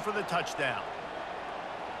punching it in for the touchdown.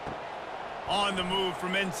 On the move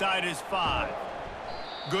from inside his 5.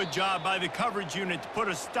 Good job by the coverage unit to put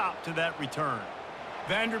a stop to that return.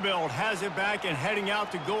 Vanderbilt has it back and heading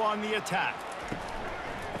out to go on the attack.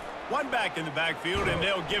 One back in the backfield, and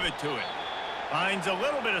they'll give it to it. Finds a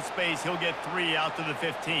little bit of space. He'll get 3 out to the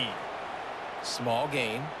 15. Small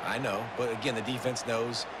gain, I know, but again, the defense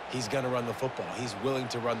knows he's going to run the football. He's willing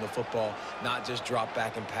to run the football, not just drop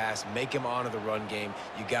back and pass, make him honor the run game.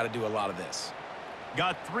 You got to do a lot of this.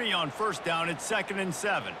 Got 3 on 1st down. It's 2nd and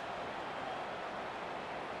 7.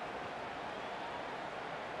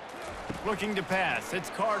 Looking to pass.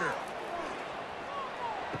 It's Carter.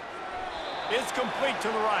 It's complete to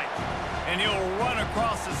the right. And he'll run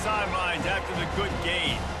across the sidelines after the good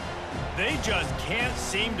gain. They just can't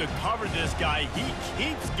seem to cover this guy. He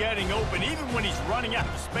keeps getting open even when he's running out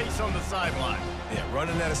of space on the sideline. Yeah,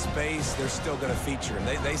 running out of space, they're still going to feature him.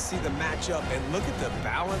 They see the matchup, and look at the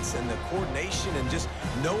balance and the coordination and just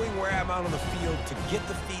knowing where I'm out on the field to get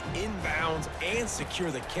the feet inbounds and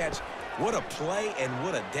secure the catch. What a play and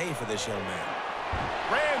what a day for this young man.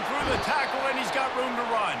 Ran through the tackle, and he's got room to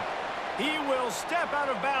run. He will step out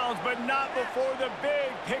of bounds, but not before the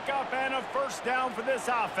big pickup and a 1st down for this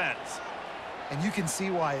offense. And you can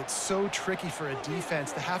see why it's so tricky for a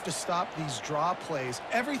defense to have to stop these draw plays.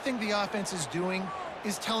 Everything the offense is doing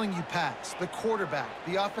is telling you pass. The quarterback,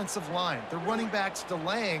 the offensive line, the running backs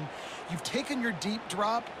delaying. You've taken your deep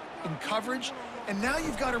drop in coverage, and now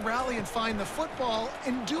you've got to rally and find the football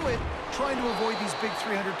and do it trying to avoid these big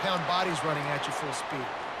 300-pound bodies running at you full speed.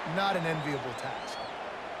 Not an enviable task.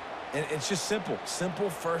 And it's just simple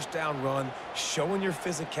 1st down run, showing your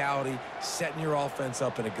physicality, setting your offense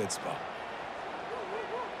up in a good spot.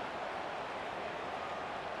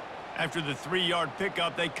 After the 3-yard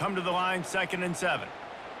pickup, they come to the line, 2nd and 7.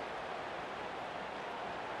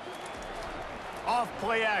 Off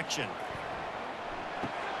play action.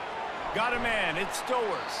 Got a man, it's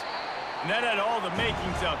Stowers. And that had all the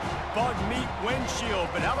makings of bug meat windshield,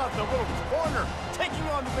 but how about the little corner taking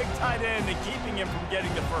on the big tight end and keeping him from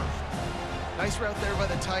getting the 1st? Nice route there by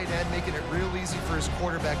the tight end, making it real easy for his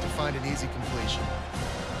quarterback to find an easy completion.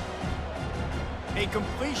 A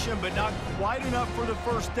completion, but not quite enough for the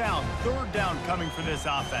 1st down. 3rd down coming for this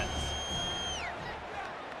offense.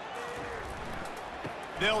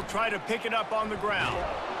 They'll try to pick it up on the ground.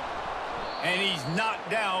 And he's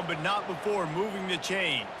knocked down, but not before moving the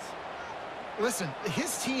chains. Listen,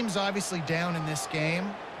 his team's obviously down in this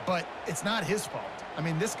game, but it's not his fault. I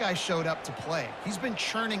mean, this guy showed up to play. He's been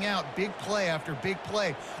churning out big play after big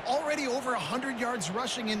play. Already over 100 yards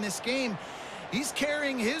rushing in this game. He's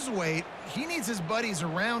carrying his weight. He needs his buddies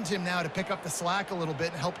around him now to pick up the slack a little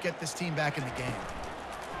bit and help get this team back in the game.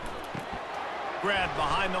 Grabbed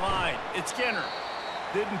behind the line. It's Skinner.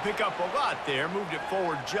 Didn't pick up a lot there. Moved it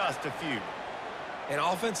forward just a few. And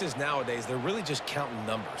offenses nowadays, they're really just counting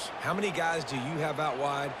numbers. How many guys do you have out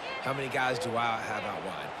wide? How many guys do I have out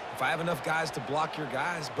wide? If I have enough guys to block your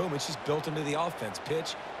guys, boom, it's just built into the offense.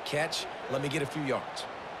 Pitch, catch, let me get a few yards.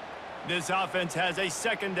 This offense has a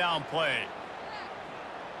 2nd down play.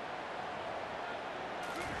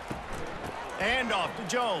 Hand off to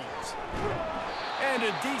Jones. And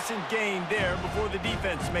a decent gain there before the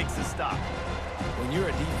defense makes the stop. When you're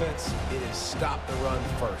a defense, it is stop the run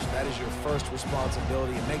first. That is your first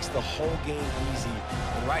responsibility. It makes the whole game easy.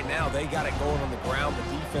 And right now, they got it going on the ground.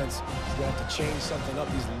 The defense is going to have to change something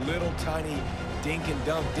up. These little tiny dink and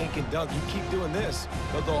dunk, dink and dunk. You keep doing this,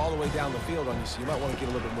 they'll go all the way down the field on you, so you might want to get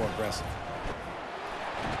a little bit more aggressive.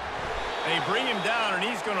 They bring him down, and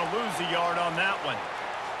he's going to lose a yard on that one.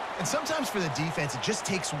 And sometimes for the defense, it just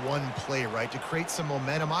takes one play, right, to create some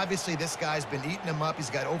momentum. Obviously, this guy's been eating him up.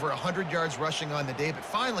 He's got over 100 yards rushing on the day. But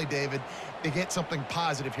finally, David, they get something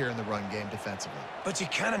positive here in the run game defensively. But you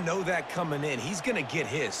kind of know that coming in. He's going to get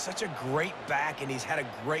his. Such a great back, and he's had a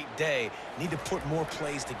great day. Need to put more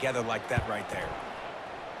plays together like that right there.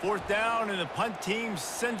 4th down, and the punt team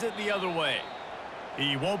sends it the other way.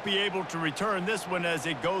 He won't be able to return this one as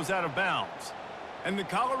it goes out of bounds. And the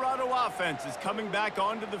Colorado offense is coming back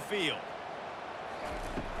onto the field.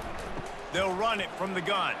 They'll run it from the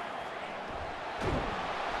gun.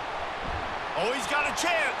 Oh, he's got a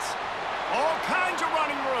chance. All kinds of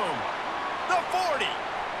running room. The 40.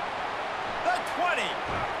 The 20.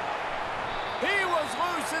 He was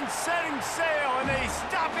loose and setting sail, and they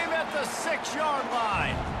stop him at the 6-yard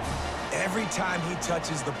line. Every time he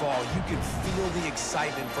touches the ball, you can feel the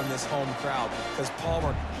excitement from this home crowd because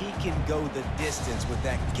Palmer, he can go the distance with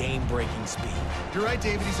that game-breaking speed. You're right,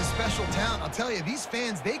 David. He's a special talent. I'll tell you, these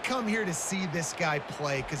fans, they come here to see this guy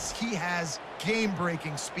play because he has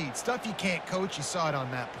game-breaking speed. Stuff you can't coach. You saw it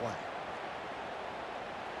on that play.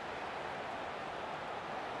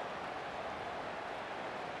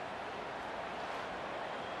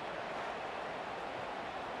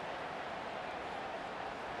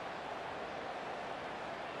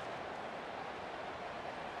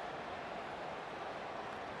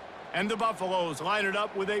 And the Buffaloes line it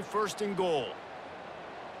up with a 1st and goal.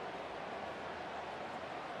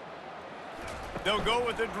 They'll go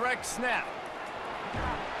with a direct snap.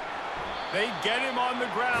 They get him on the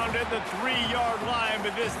ground at the 3-yard line,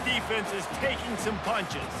 but this defense is taking some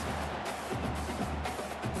punches.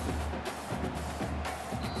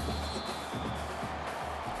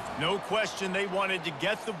 No question they wanted to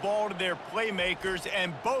get the ball to their playmakers,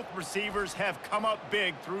 and both receivers have come up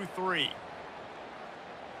big through 3.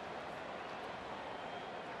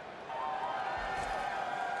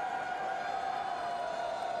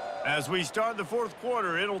 As we start the 4th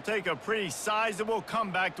quarter, it'll take a pretty sizable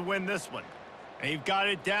comeback to win this one. They've got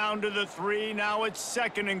it down to the 3. Now it's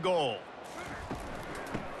 2nd and goal.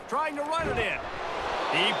 Trying to run it in.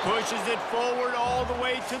 He pushes it forward all the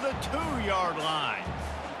way to the 2-yard line.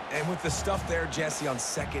 And with the stuff there, Jesse, on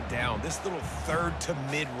 2nd down, this little 3rd to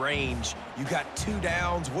mid-range, you got 2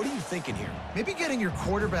 downs. What are you thinking here? Maybe getting your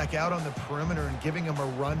quarterback out on the perimeter and giving him a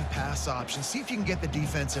run-pass option. See if you can get the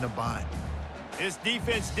defense in a bind. This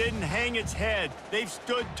defense didn't hang its head. They've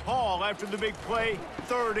stood tall after the big play.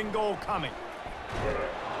 3rd and goal coming.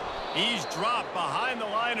 He's dropped behind the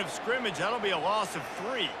line of scrimmage. That'll be a loss of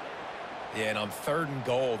 3. Yeah, and on 3rd and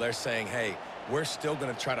goal, they're saying, hey, we're still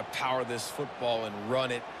going to try to power this football and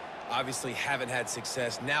run it. Obviously haven't had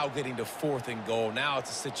success. Now getting to 4th and goal. Now it's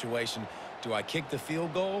a situation, do I kick the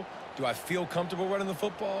field goal? Do I feel comfortable running the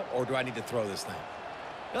football? Or do I need to throw this thing?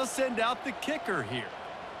 They'll send out the kicker here.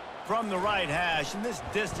 From the right hash, and this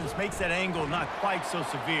distance makes that angle not quite so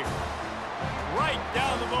severe. Right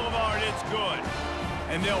down the boulevard, it's good.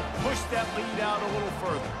 And they'll push that lead out a little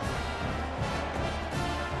further.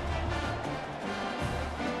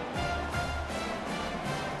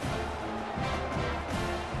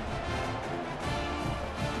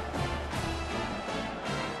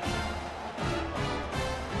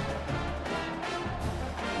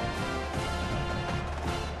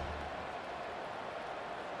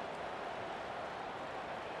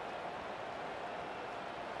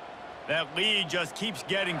 That lead just keeps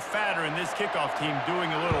getting fatter, and this kickoff team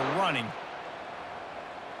doing a little running.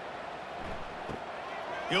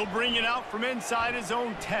 He'll bring it out from inside his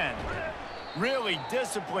own 10. Really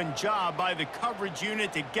disciplined job by the coverage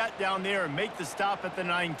unit to get down there and make the stop at the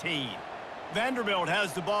 19. Vanderbilt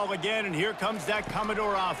has the ball again, and here comes that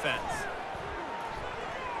Commodore offense.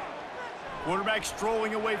 Quarterback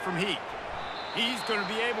strolling away from heat. He's going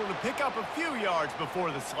to be able to pick up a few yards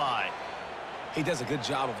before the slide. He does a good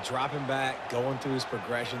job of dropping back, going through his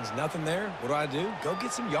progressions. Nothing there. What do? Go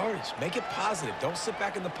get some yardage. Make it positive. Don't sit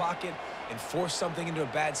back in the pocket and force something into a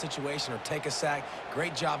bad situation or take a sack.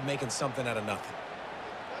 Great job making something out of nothing.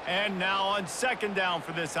 And now on 2nd down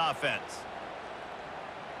for this offense.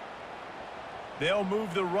 They'll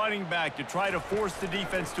move the running back to try to force the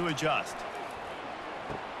defense to adjust.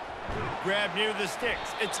 Grab near the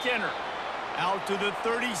sticks. It's Skinner. Out to the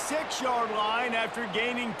 36-yard line after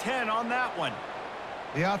gaining 10 on that one.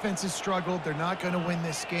 The offense has struggled. They're not going to win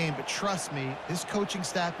this game, but trust me, this coaching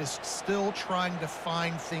staff is still trying to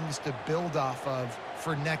find things to build off of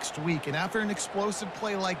for next week. And after an explosive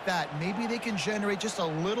play like that, maybe they can generate just a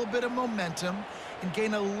little bit of momentum and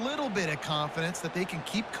gain a little bit of confidence that they can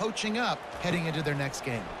keep coaching up heading into their next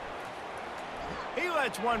game. He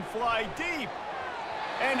lets one fly deep,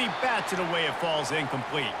 and he bats it away. It falls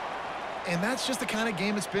incomplete. And that's just the kind of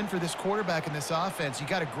game it's been for this quarterback in this offense. You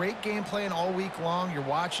got a great game plan all week long. You're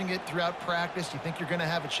watching it throughout practice. You think you're going to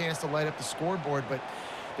have a chance to light up the scoreboard, but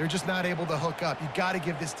they're just not able to hook up. You got to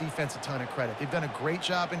give this defense a ton of credit. They've done a great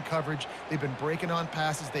job in coverage. They've been breaking on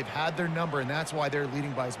passes. They've had their number, and that's why they're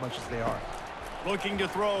leading by as much as they are. Looking to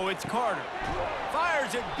throw, it's Carter.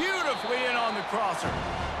 Fires it beautifully in on the crosser.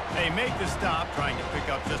 They make the stop, trying to pick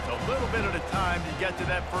up just a little bit at a time to get to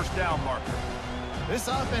that first down marker. This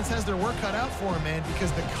offense has their work cut out for them, man,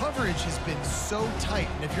 because the coverage has been so tight.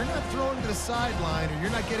 And if you're not throwing to the sideline or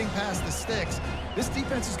you're not getting past the sticks, this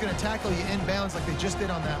defense is going to tackle you inbounds like they just did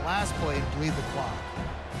on that last play and bleed the clock.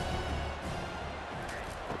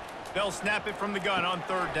 They'll snap it from the gun on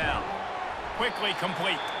third down. Quickly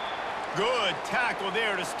complete. Good tackle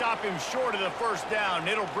there to stop him short of the first down.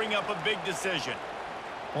 It'll bring up a big decision.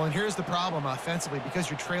 Well, and here's the problem offensively. Because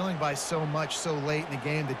you're trailing by so much so late in the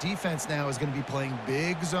game, the defense now is going to be playing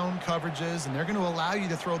big zone coverages, and they're going to allow you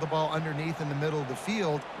to throw the ball underneath in the middle of the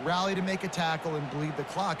field, rally to make a tackle, and bleed the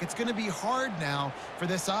clock. It's going to be hard now for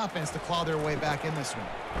this offense to claw their way back in this one.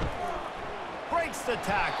 Breaks the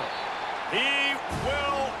tackle. He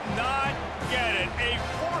will not get it. A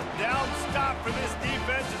fourth down stop for this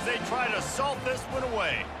defense as they try to salt this one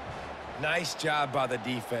away. Nice job by the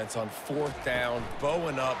defense on fourth down,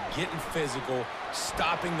 bowing up, getting physical,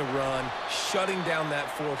 stopping the run, shutting down that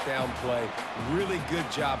fourth down play. Really good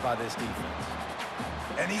job by this defense.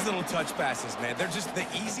 And these little touch passes, man, they're just the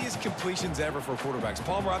easiest completions ever for quarterbacks.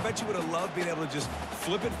 Palmer, I bet you would have loved being able to just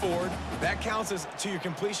flip it forward. That counts as to your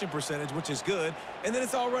completion percentage, which is good. And then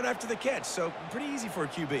it's all right after the catch, so pretty easy for a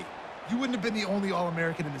QB. You wouldn't have been the only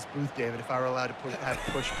All-American in this booth, David, if I were allowed to have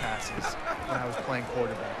push passes when I was playing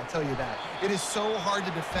quarterback. I'll tell you that. It is so hard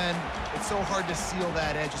to defend. It's so hard to seal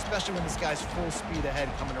that edge, especially when this guy's full speed ahead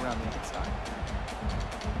coming around the inside.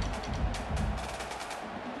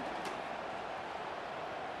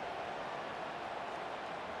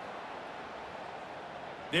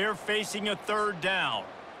 They're facing a third down.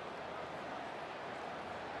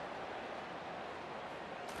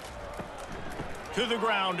 To the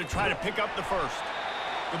ground to try to pick up the first.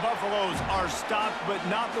 The Buffaloes are stopped, but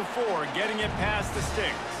not before getting it past the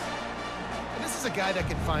sticks. And this is a guy that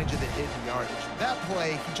can find you the hidden yardage. That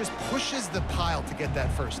play, he just pushes the pile to get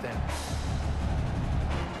that first down.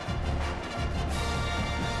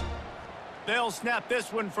 They'll snap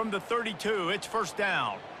this one from the 32. It's first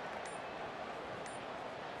down.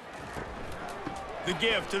 The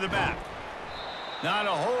give to the back. Not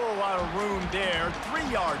a whole lot of room there.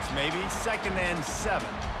 3 yards maybe, 2nd and 7.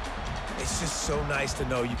 It's just so nice to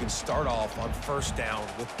know you can start off on first down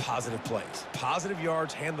with positive plays. Positive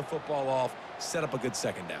yards, hand the football off, set up a good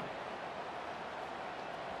second down.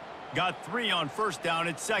 Got 3 on first down.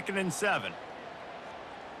 It's 2nd and 7.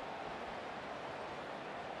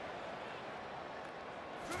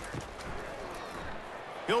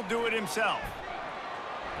 He'll do it himself.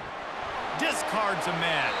 Discards a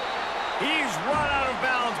man. He's run out of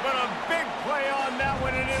bounds, but a big play on that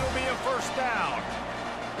one, and it'll be a first down.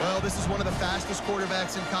 Well, this is one of the fastest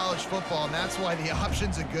quarterbacks in college football, and that's why the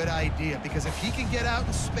option's a good idea, because if he can get out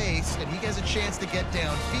in space and he has a chance to get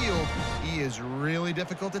downfield, he is really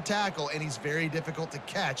difficult to tackle, and he's very difficult to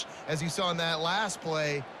catch, as you saw in that last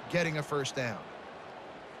play, getting a first down.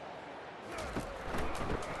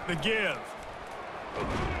 The give.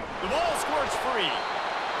 The ball squirts free.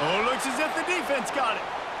 Oh, looks as if the defense got it.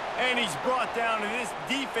 And he's brought down, and this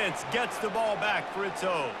defense gets the ball back for its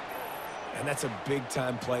own. And that's a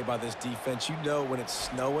big-time play by this defense. You know when it's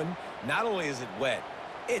snowing, not only is it wet,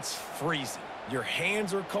 it's freezing. Your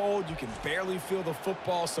hands are cold. You can barely feel the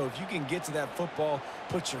football. So if you can get to that football,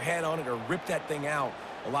 put your head on it, or rip that thing out,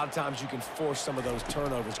 a lot of times you can force some of those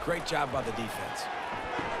turnovers. Great job by the defense.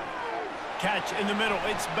 Catch in the middle.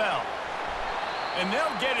 It's Bell. And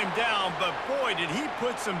they'll get him down, but boy, did he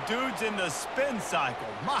put some dudes in the spin cycle.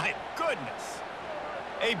 My goodness.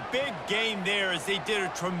 A big gain there as they did a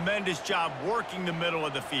tremendous job working the middle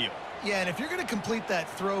of the field. Yeah, and if you're going to complete that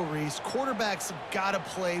throw, Reese, quarterbacks have got to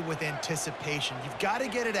play with anticipation. You've got to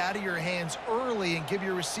get it out of your hands early and give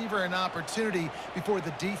your receiver an opportunity before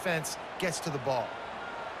the defense gets to the ball.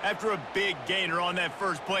 After a big gainer on that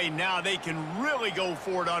first play, now they can really go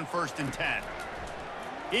for it on 1st and 10.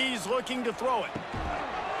 He's looking to throw it.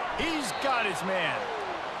 He's got his man.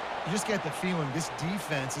 You just get the feeling this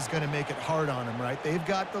defense is going to make it hard on them, right? They've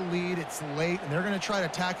got the lead, it's late, and they're going to try to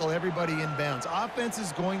tackle everybody inbounds. Offense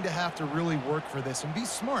is going to have to really work for this and be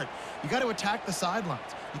smart. You got to attack the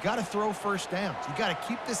sidelines. You got to throw first downs. You got to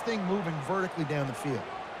keep this thing moving vertically down the field.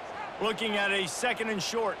 Looking at a 2nd and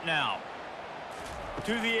short now.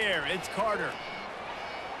 To the air, it's Carter.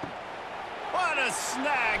 What a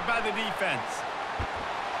snag by the defense.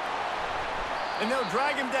 And they'll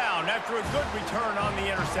drag him down after a good return on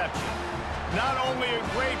the interception. Not only a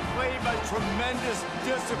great play, but tremendous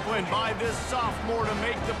discipline by this sophomore to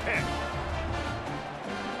make the pick.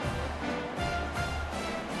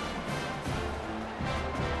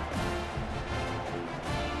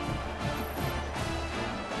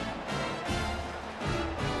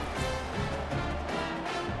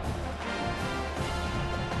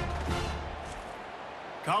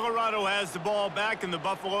 Colorado has the ball back, and the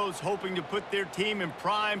Buffaloes hoping to put their team in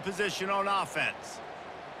prime position on offense.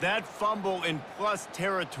 That fumble in plus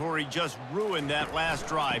territory just ruined that last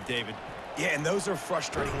drive, David. Yeah, and those are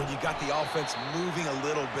frustrating when you got the offense moving a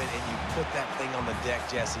little bit and you put that thing on the deck,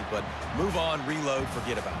 Jesse. But move on, reload,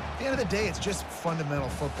 forget about it. At the end of the day, it's just fundamental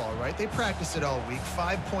football, right? They practice it all week.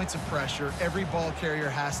 5 points of pressure. Every ball carrier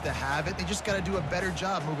has to have it. They just got to do a better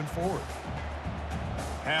job moving forward.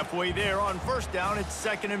 Halfway there on 1st down, it's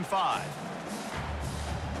 2nd and 5.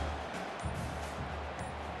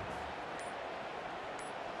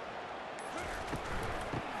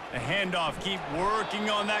 The handoff, keep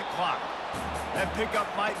working on that clock. That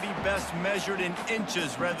pickup might be best measured in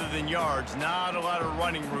inches rather than yards. Not a lot of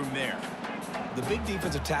running room there. The big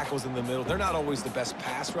defensive tackles in the middle, they're not always the best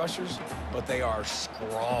pass rushers, but they are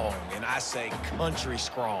strong, and I say country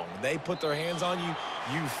strong. They put their hands on you,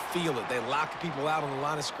 you feel it. They lock people out on the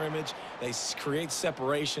line of scrimmage. They create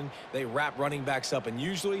separation. They wrap running backs up, and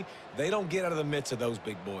usually they don't get out of the midst of those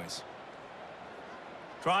big boys.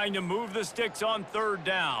 Trying to move the sticks on 3rd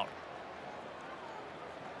down.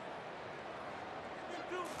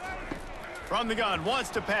 From the gun, wants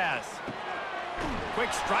to pass.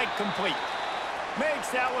 Quick strike complete. Makes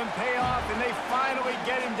that one pay off, and they finally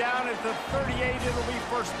get him down at the 38. It'll be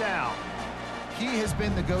 1st down. He has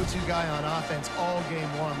been the go-to guy on offense all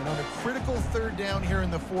game long. And on a critical 3rd down here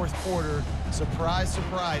in the 4th quarter, surprise,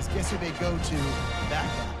 surprise, guess who they go to? That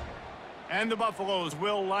guy. And the Buffaloes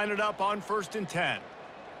will line it up on 1st and 10.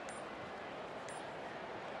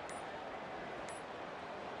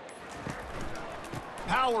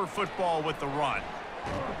 Power football with the run.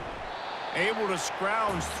 Able to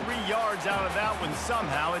scrounge 3 yards out of that one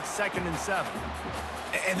somehow. It's 2nd and 7.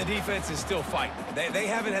 And the defense is still fighting. They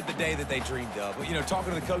haven't had the day that they dreamed of. You know,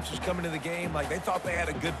 talking to the coaches coming to the game, like they thought they had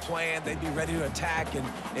a good plan. They'd be ready to attack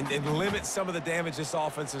and limit some of the damage this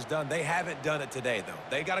offense has done. They haven't done it today, though.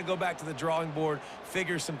 They got to go back to the drawing board,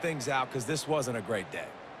 figure some things out, because this wasn't a great day.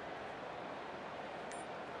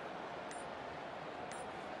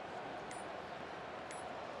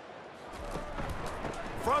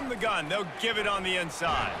 From the gun, they'll give it on the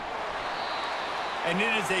inside. And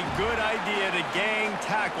it is a good idea to gang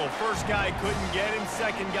tackle. First guy couldn't get him,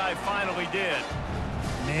 second guy finally did.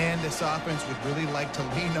 Man, this offense would really like to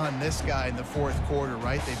lean on this guy in the 4th quarter,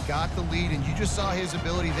 right? They've got the lead, and you just saw his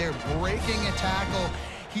ability there, breaking a tackle.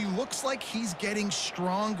 He looks like he's getting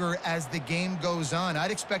stronger as the game goes on.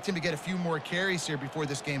 I'd expect him to get a few more carries here before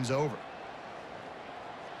this game's over.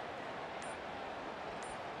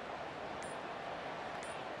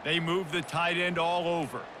 They move the tight end all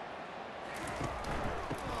over.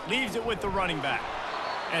 Leaves it with the running back.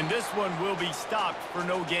 And this one will be stopped for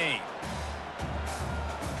no gain.